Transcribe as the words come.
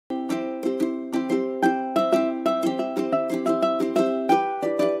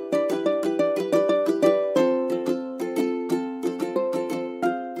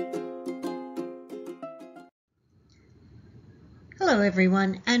Hello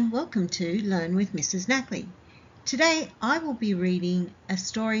everyone and welcome to Learn with Mrs Nakhle. Today I will be reading a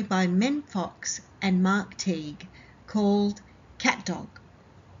story by Mem Fox and Mark Teague called Cat Dog.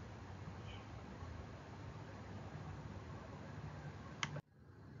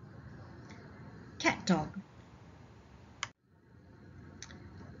 Cat Dog.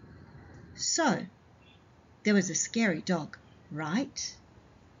 So, there was a scary dog, right?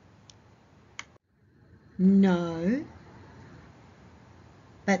 No.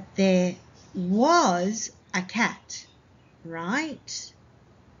 But there was a cat, right?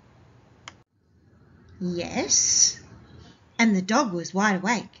 Yes. And the dog was wide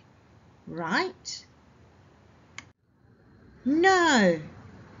awake, right? No.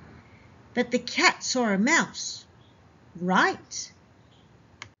 But the cat saw a mouse, right?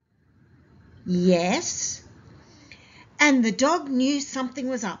 Yes. And the dog knew something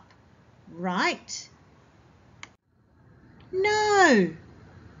was up, right? No.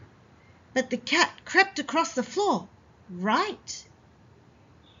 But the cat crept across the floor, right?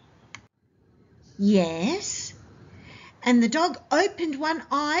 Yes. And the dog opened one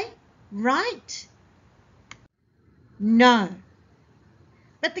eye, right? No.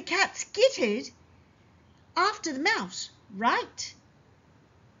 But the cat skittered after the mouse, right?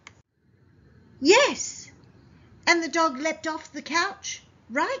 Yes. And the dog leapt off the couch,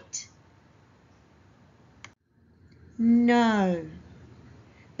 right? No.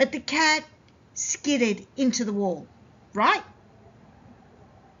 But the cat skidded into the wall, right?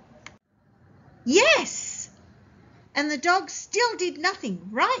 Yes. And the dog still did nothing,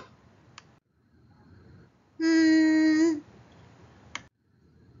 right?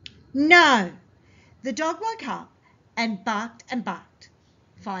 No. The dog woke up and barked,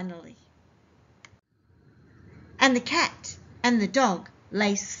 finally. And the cat and the dog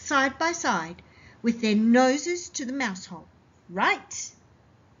lay side by side with their noses to the mouse hole, right?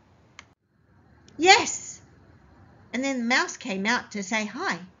 Yes. And then the mouse came out to say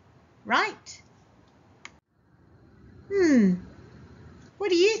hi, right? What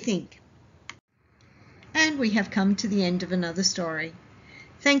do you think? And we have come to the end of another story.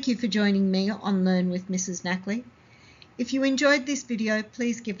 Thank you for joining me on Learn with Mrs Nakhle. If you enjoyed this video,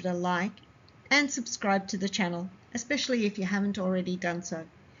 please give it a like and subscribe to the channel, especially if you haven't already done so.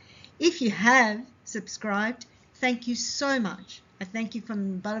 If you have subscribed, thank you so much. I thank you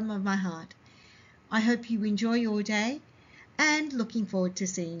from the bottom of my heart. I hope you enjoy your day and looking forward to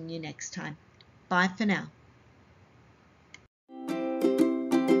seeing you next time. Bye for now.